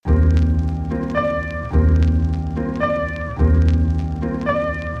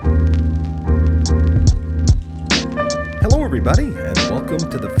welcome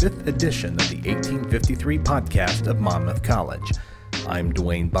to the 5th edition of the 1853 podcast of Monmouth College. I'm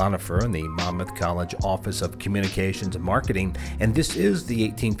Dwayne Bonifer in the Monmouth College Office of Communications and Marketing, and this is the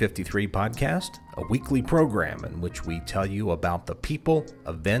 1853 podcast, a weekly program in which we tell you about the people,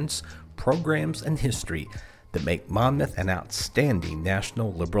 events, programs, and history that make Monmouth an outstanding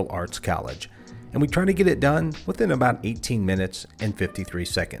national liberal arts college. And we try to get it done within about 18 minutes and 53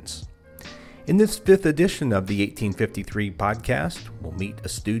 seconds. In this 5th edition of the 1853 podcast, we'll meet a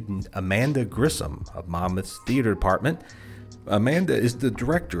student, Amanda Grissom of Monmouth's Theater Department. Amanda is the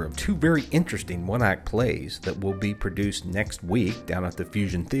director of two very interesting one-act plays that will be produced next week down at the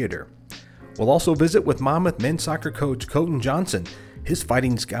Fusion Theater. We'll also visit with Monmouth men's soccer coach Kooten Johnson. His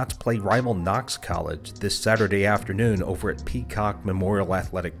Fighting Scots play rival Knox College this Saturday afternoon over at Peacock Memorial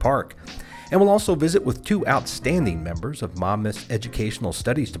Athletic Park. And we'll also visit with two outstanding members of Monmouth's Educational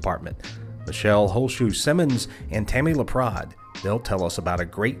Studies Department, Holschuh Simmons and Tammy LaPrad. They'll tell us about a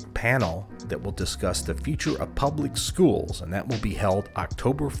great panel that will discuss the future of public schools, and that will be held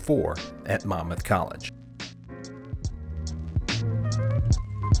October 4 at Monmouth College.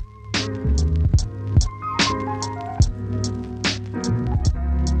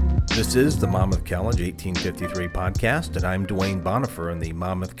 This is the Monmouth College 1853 podcast, and I'm Dwayne Bonifer in the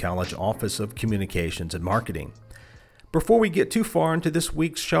Monmouth College Office of Communications and Marketing. Before we get too far into this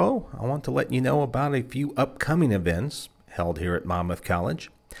week's show, I want to let you know about a few upcoming events held here at Monmouth College.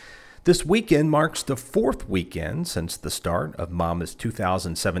 This weekend marks the 4th weekend since the start of Monmouth's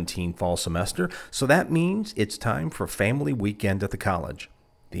 2017 fall semester, so that means it's time for Family Weekend at the college.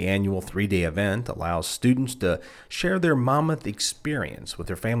 The annual 3-day event allows students to share their Monmouth experience with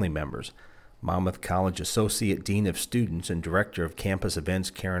their family members. Monmouth College Associate Dean of Students and Director of Campus Events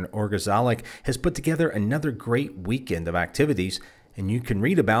Karen Orgazalik has put together another great weekend of activities, and you can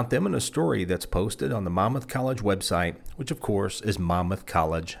read about them in a story that's posted on the Monmouth College website, which of course is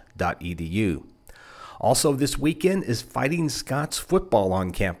monmouthcollege.edu. Also this weekend is Fighting Scots football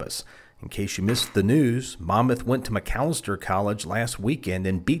on campus. In case you missed the news, Monmouth went to McAllister College last weekend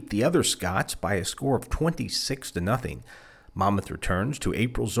and beat the other Scots by a score of 26-0. Monmouth returns to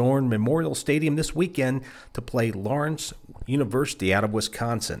April Zorn Memorial Stadium this weekend to play Lawrence University out of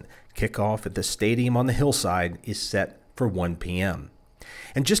Wisconsin. Kickoff at the stadium on the hillside is set for 1 p.m.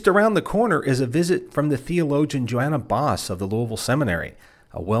 And just around the corner is a visit from the theologian Joanna Boss of the Louisville Seminary.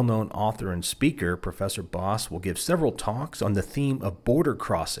 A well-known author and speaker, Professor Boss will give several talks on the theme of border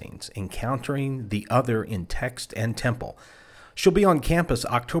crossings, encountering the other in text and temple. She'll be on campus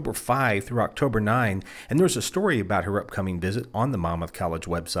October 5 through October 9, and there's a story about her upcoming visit on the Monmouth College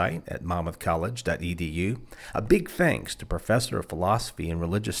website at monmouthcollege.edu. A big thanks to Professor of Philosophy and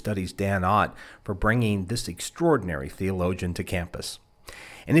Religious Studies Dan Ott for bringing this extraordinary theologian to campus.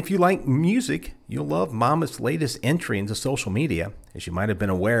 And if you like music, you'll love Monmouth's latest entry into social media. As you might have been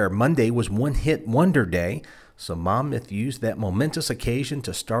aware, Monday was One Hit Wonder Day, so Monmouth used that momentous occasion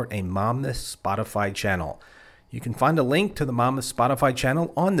to start a Monmouth Spotify channel. You can find a link to the Monmouth Spotify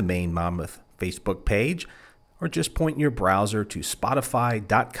channel on the main Monmouth Facebook page, or just point your browser to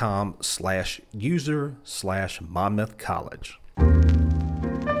spotify.com/user/Monmouth College.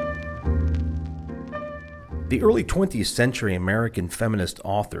 The early 20th century American feminist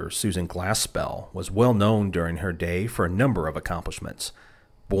author Susan Glaspell was well known during her day for a number of accomplishments.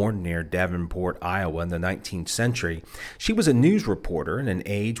 Born near Davenport, Iowa in the 19th century, she was a news reporter in an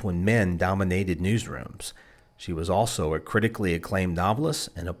age when men dominated newsrooms. She was also a critically acclaimed novelist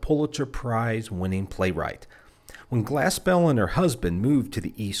and a Pulitzer Prize-winning playwright. When Glaspell and her husband moved to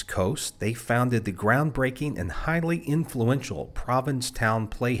the East Coast, they founded the groundbreaking and highly influential Provincetown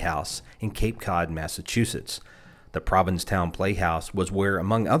Playhouse in Cape Cod, Massachusetts. The Provincetown Playhouse was where,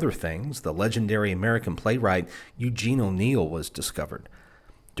 among other things, the legendary American playwright Eugene O'Neill was discovered.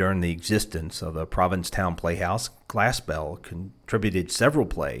 During the existence of the Provincetown Playhouse, Glaspell contributed several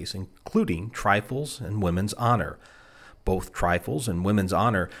plays, including Trifles and Women's Honor. Both Trifles and Women's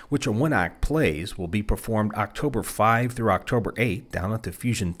Honor, which are one-act plays, will be performed October 5 through October 8 down at the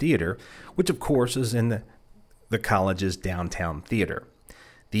Fusion Theater, which of course is in the college's downtown theater.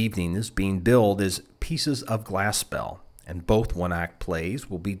 The evening is being billed as Pieces of Glaspell, and both one-act plays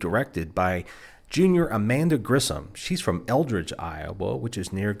will be directed by junior Amanda Grissom. She's from Eldridge, Iowa, which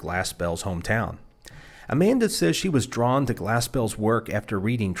is near Glaspell's hometown. Amanda says she was drawn to Glaspell's work after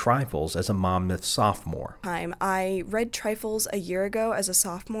reading Trifles as a Monmouth sophomore. I read Trifles a year ago as a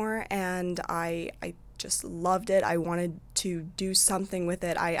sophomore, and I just loved it. I wanted to do something with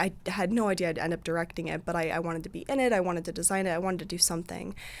it. I had no idea I'd end up directing it, but I wanted to be in it. I wanted to design it. I wanted to do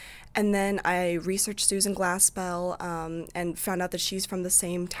something. And then I researched Susan Glaspell and found out that she's from the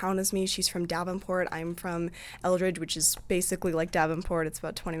same town as me. She's from Davenport. I'm from Eldridge, which is basically like Davenport. It's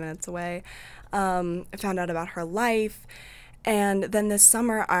about 20 minutes away. I found out about her life. And then this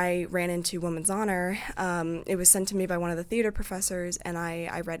summer, I ran into Women's Honor. It was sent to me by one of the theater professors, and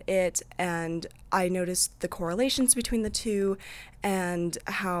I read it, and I noticed the correlations between the two and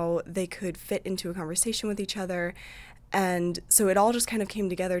how they could fit into a conversation with each other. And so it all just kind of came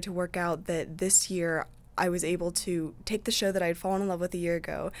together to work out that this year I was able to take the show that I had fallen in love with a year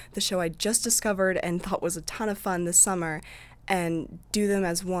ago, the show I just discovered and thought was a ton of fun this summer, and do them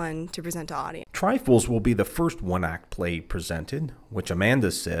as one to present to audience. Trifles will be the first one-act play presented, which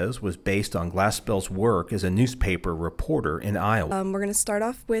Amanda says was based on Glaspell's work as a newspaper reporter in Iowa. We're going to start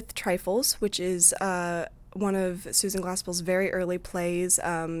off with Trifles, which is one of Susan Glaspell's very early plays.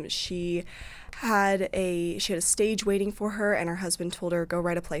 She had a stage waiting for her, and her husband told her, go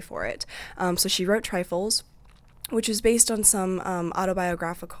write a play for it. So she wrote Trifles, which was based on some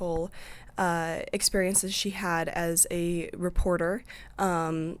autobiographical experiences she had as a reporter.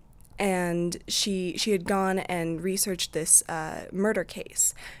 And she had gone and researched this murder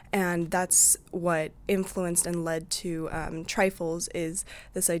case, and that's what influenced and led to Trifles, is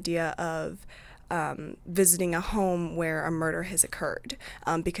this idea of visiting a home where a murder has occurred,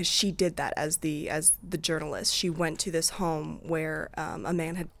 because she did that as the journalist. She went to this home where a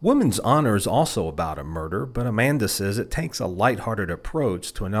man had... Women's Honor is also about a murder, but Amanda says it takes a lighthearted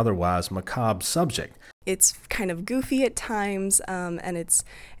approach to an otherwise macabre subject. It's kind of goofy at times, and it's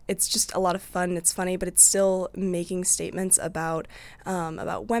just a lot of fun. It's funny, but it's still making statements about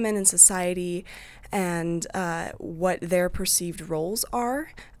women in society and what their perceived roles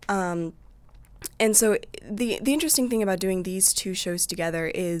are. And so the interesting thing about doing these two shows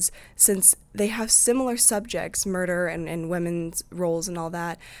together is, since they have similar subjects, murder and women's roles and all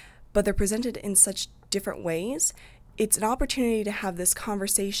that, but they're presented in such different ways, it's an opportunity to have this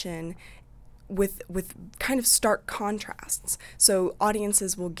conversation with kind of stark contrasts. So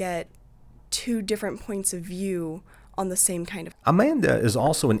audiences will get two different points of view on the same kind of... Amanda is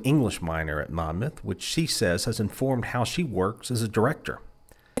also an English minor at Monmouth, which she says has informed how she works as a director.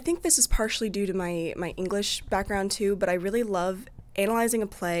 I think this is partially due to my English background too, but I really love analyzing a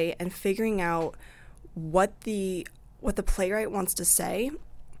play and figuring out what the playwright wants to say.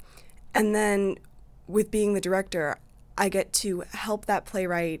 And then with being the director, I get to help that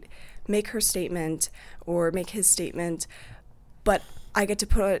playwright make her statement or make his statement, but I get to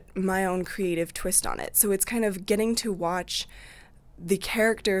put my own creative twist on it. So it's kind of getting to watch the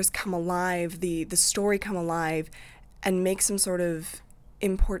characters come alive, the story come alive, and make some sort of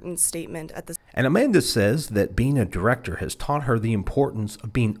important statement at the... And Amanda says that being a director has taught her the importance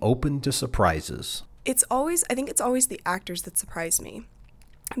of being open to surprises. I think it's always the actors that surprise me,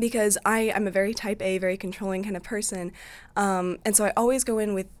 because I'm a very type A, very controlling kind of person, and so I always go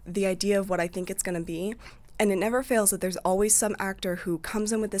in with the idea of what I think it's going to be, and it never fails that there's always some actor who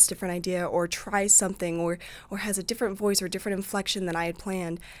comes in with this different idea or tries something or has a different voice or different inflection than I had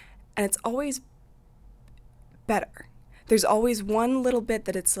planned, and it's always better. There's always one little bit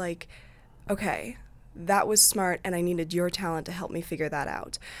that it's like, okay, that was smart, and I needed your talent to help me figure that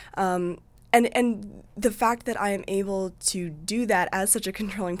out. And the fact that I am able to do that as such a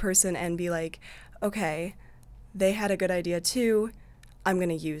controlling person and be like, okay, they had a good idea too, I'm going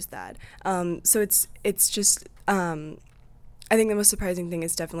to use that. So it's just, I think the most surprising thing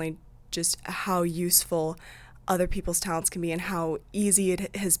is definitely just how useful other people's talents can be and how easy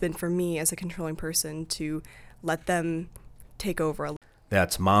it has been for me as a controlling person to let them take over.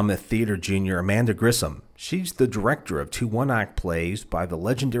 That's Monmouth Theater junior Amanda Grissom. She's the director of two one-act plays by the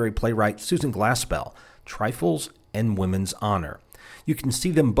legendary playwright Susan Glaspell, Trifles and Women's Honor. You can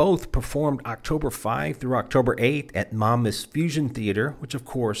see them both performed October 5 through October 8 at Monmouth's Fusion Theater, which of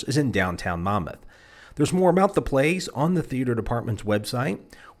course is in downtown Monmouth. There's more about the plays on the theater department's website,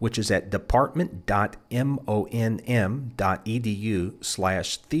 which is at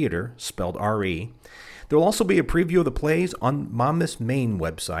department.monm.edu/theater, spelled R-E. There will also be a preview of the plays on Monmouth's main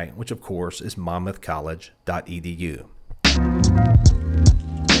website, which of course is monmouthcollege.edu.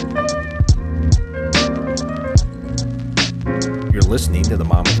 You're listening to the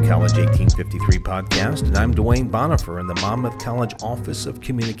Monmouth College 1853 podcast, and I'm Dwayne Bonifer in the Monmouth College Office of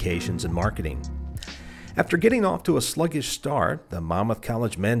Communications and Marketing. After getting off to a sluggish start, the Monmouth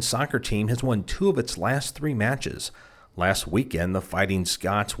College men's soccer team has won 2 of its last 3 matches. Last weekend, the Fighting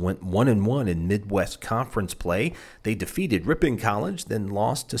Scots went 1-1 in Midwest Conference play. They defeated Ripon College, then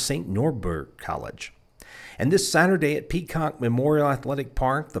lost to St. Norbert College. And this Saturday at Peacock Memorial Athletic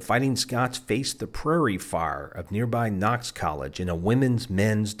Park, the Fighting Scots face the Prairie Fire of nearby Knox College in a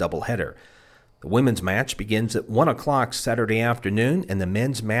women's-men's doubleheader. The women's match begins at 1 o'clock Saturday afternoon, and the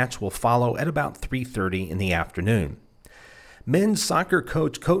men's match will follow at about 3:30 in the afternoon. Men's soccer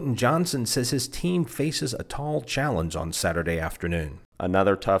coach Kooten Johnson says his team faces a tall challenge on Saturday afternoon.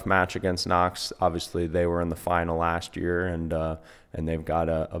 Another tough match against Knox. Obviously, they were in the final last year, and they've got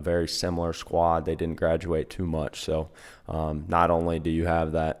a very similar squad. They didn't graduate too much, so not only do you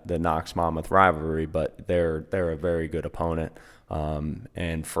have the Knox-Monmouth rivalry, but they're a very good opponent.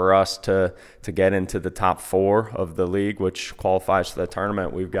 And for us to get into the top 4 of the league, which qualifies for the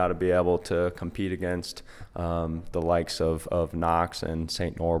tournament, we've got to be able to compete against the likes of Knox and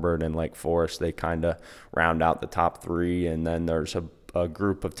St. Norbert and Lake Forest. They kind of round out the top 3, and then there's a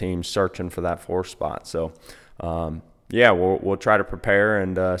group of teams searching for that 4th spot. So, we'll try to prepare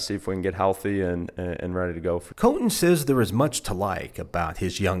and see if we can get healthy and ready to go. Kooten says there is much to like about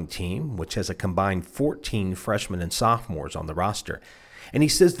his young team, which has a combined 14 freshmen and sophomores on the roster. And he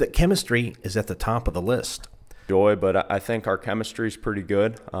says that chemistry is at the top of the list. But I think our chemistry is pretty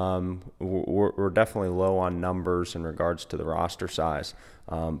good. We're definitely low on numbers in regards to the roster size,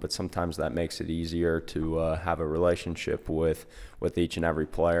 but sometimes that makes it easier to have a relationship with each and every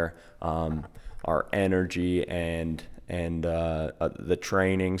player. Our energy and the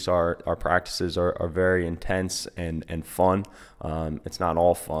trainings, our practices are very intense and fun. It's not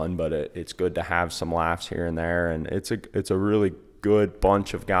all fun, but it's good to have some laughs here and there, and it's a really good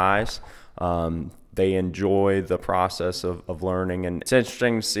bunch of guys. They enjoy the process of learning, and it's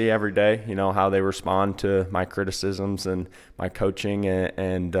interesting to see every day, how they respond to my criticisms and my coaching,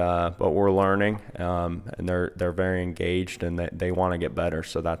 but we're learning, and they're very engaged, and they want to get better.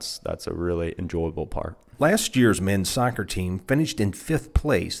 So that's a really enjoyable part. Last year's men's soccer team finished in 5th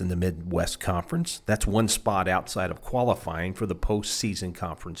place in the Midwest Conference. That's one spot outside of qualifying for the postseason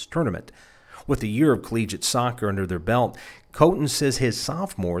conference tournament. With a year of collegiate soccer under their belt, Kooten says his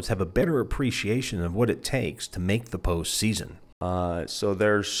sophomores have a better appreciation of what it takes to make the postseason. So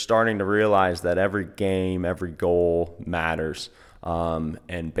they're starting to realize that every game, every goal matters,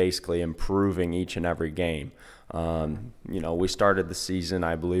 and basically improving each and every game. We started the season,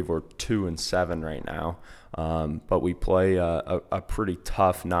 I believe we're 2-7 right now, but we play a pretty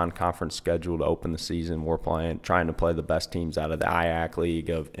tough non-conference schedule to open the season. We're trying to play the best teams out of the IAC League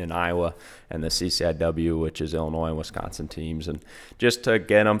in Iowa and the CCIW, which is Illinois and Wisconsin teams, and just to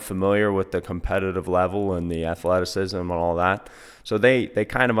get them familiar with the competitive level and the athleticism and all that. So they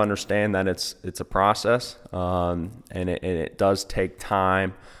kind of understand that it's a process, and it does take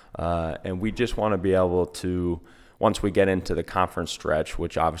time. And we just want to be able to, once we get into the conference stretch,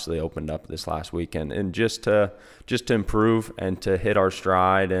 which obviously opened up this last weekend, and just to improve and to hit our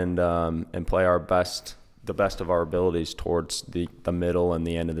stride and play the best of our abilities towards the middle and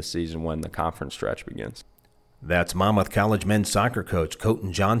the end of the season when the conference stretch begins. That's Monmouth College men's soccer coach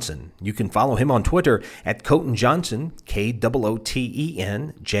Kooten Johnson. You can follow him on Twitter at Kooten Johnson,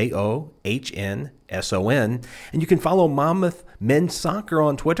 KOOTENJOHNSON, and you can follow Monmouth men's soccer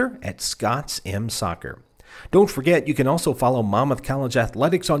on Twitter at ScottsMSoccer. Don't forget, you can also follow Monmouth College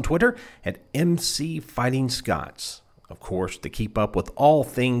athletics on Twitter at MC Fighting Scots. Of course, to keep up with all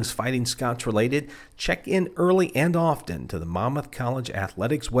things Fighting Scots related, check in early and often to the Monmouth College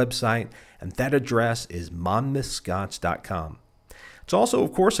Athletics website, and that address is monmouthscots.com. It's also,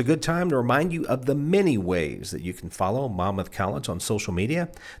 of course, a good time to remind you of the many ways that you can follow Monmouth College on social media.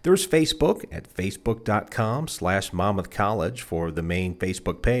 There's Facebook at facebook.com/Monmouth College for the main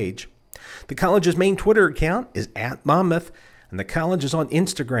Facebook page. The college's main Twitter account is at Monmouth, and the college is on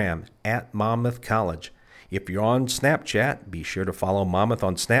Instagram at Monmouth College. If you're on Snapchat, be sure to follow Monmouth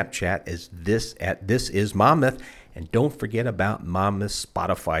on Snapchat as This Is Monmouth, and don't forget about Monmouth's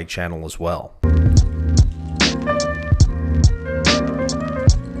Spotify channel as well.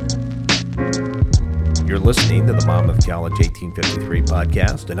 You're listening to the Monmouth College 1853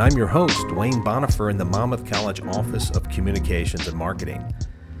 podcast, and I'm your host, Dwayne Bonifer in the Monmouth College Office of Communications and Marketing.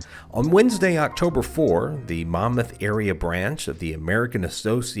 On Wednesday, October 4, the Monmouth area branch of the American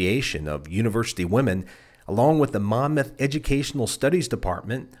Association of University Women, along with the Monmouth Educational Studies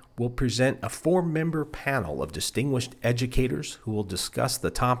Department, will present a 4-member panel of distinguished educators who will discuss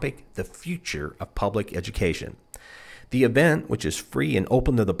the topic, The Future of Public Education. The event, which is free and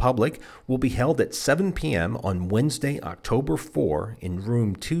open to the public, will be held at 7 p.m. on Wednesday, October 4 in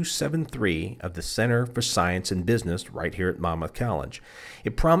room 273 of the Center for Science and Business right here at Monmouth College.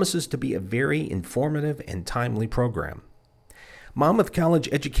 It promises to be a very informative and timely program. Monmouth College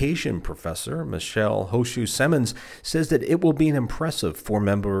education professor Michelle Holschuh Simmons says that it will be an impressive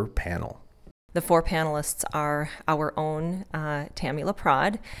 4-member panel. The four panelists are our own Tammy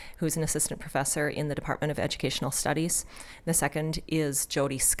LaPrad, who's an assistant professor in the Department of Educational Studies. The second is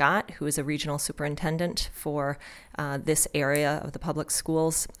Jody Scott, who is a regional superintendent for this area of the public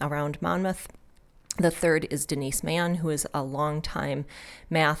schools around Monmouth. The third is Denise Mann, who is a longtime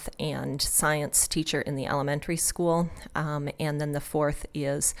math and science teacher in the elementary school. And then the fourth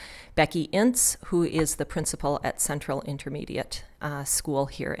is Becky Ince, who is the principal at Central Intermediate School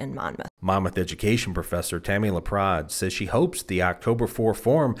here in Monmouth. Monmouth education professor Tammy LaPrad says she hopes the October 4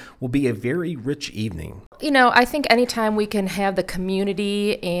 forum will be a very rich evening. I think anytime we can have the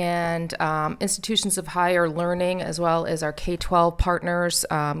community and institutions of higher learning, as well as our K-12 partners,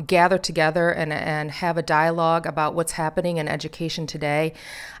 gather together and have a dialogue about what's happening in education today,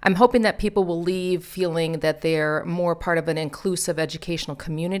 I'm hoping that people will leave feeling that they're more part of an inclusive educational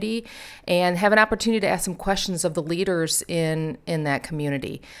community and have an opportunity to ask some questions of the leaders in that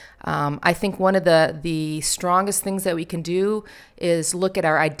community. I think one of the strongest things that we can do is look at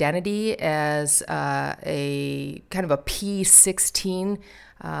our identity as a kind of a P16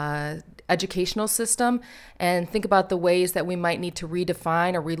 educational system and think about the ways that we might need to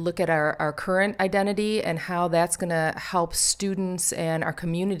redefine or relook at our current identity and how that's going to help students and our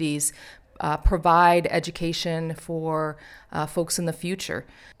communities provide education for folks in the future.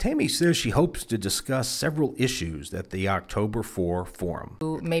 Tammy says she hopes to discuss several issues at the October 4 forum.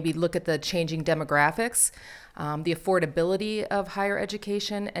 Maybe look at the changing demographics, the affordability of higher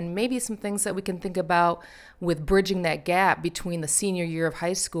education, and maybe some things that we can think about with bridging that gap between the senior year of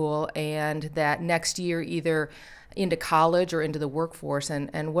high school and that next year either into college or into the workforce,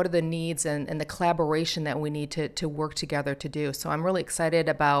 and what are the needs and the collaboration that we need to work together to do. So I'm really excited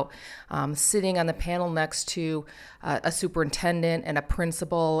about sitting on the panel next to a superintendent and a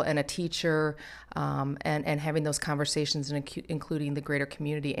principal and a teacher and having those conversations, including the greater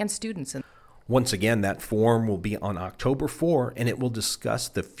community and students. Once again, that forum will be on October 4, and it will discuss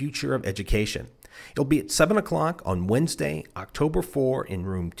the future of education. It'll be at 7 o'clock on Wednesday, October 4, in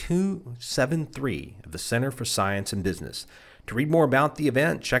room 273 of the Center for Science and Business. To read more about the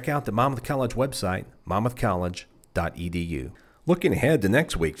event, check out the Monmouth College website, monmouthcollege.edu. Looking ahead to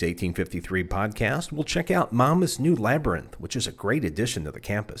next week's 1853 podcast, we'll check out Monmouth's new labyrinth, which is a great addition to the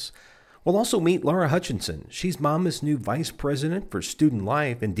campus. We'll also meet Laura Hutchinson. She's Monmouth's new Vice President for Student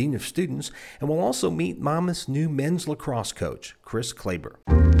Life and Dean of Students, and we'll also meet Monmouth's new men's lacrosse coach, Chris Klaber.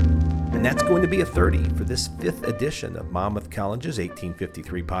 And that's going to be a 30 for this 5th edition of Monmouth College's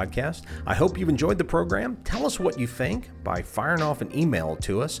 1853 podcast. I hope you've enjoyed the program. Tell us what you think by firing off an email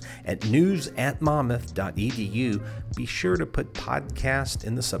to us at news@monmouth.edu. Be sure to put podcast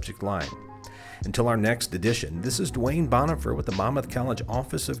in the subject line. Until our next edition, this is Dwayne Bonifer with the Monmouth College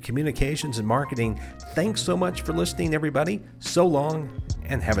Office of Communications and Marketing. Thanks so much for listening, everybody. So long,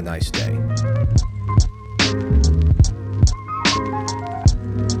 and have a nice day.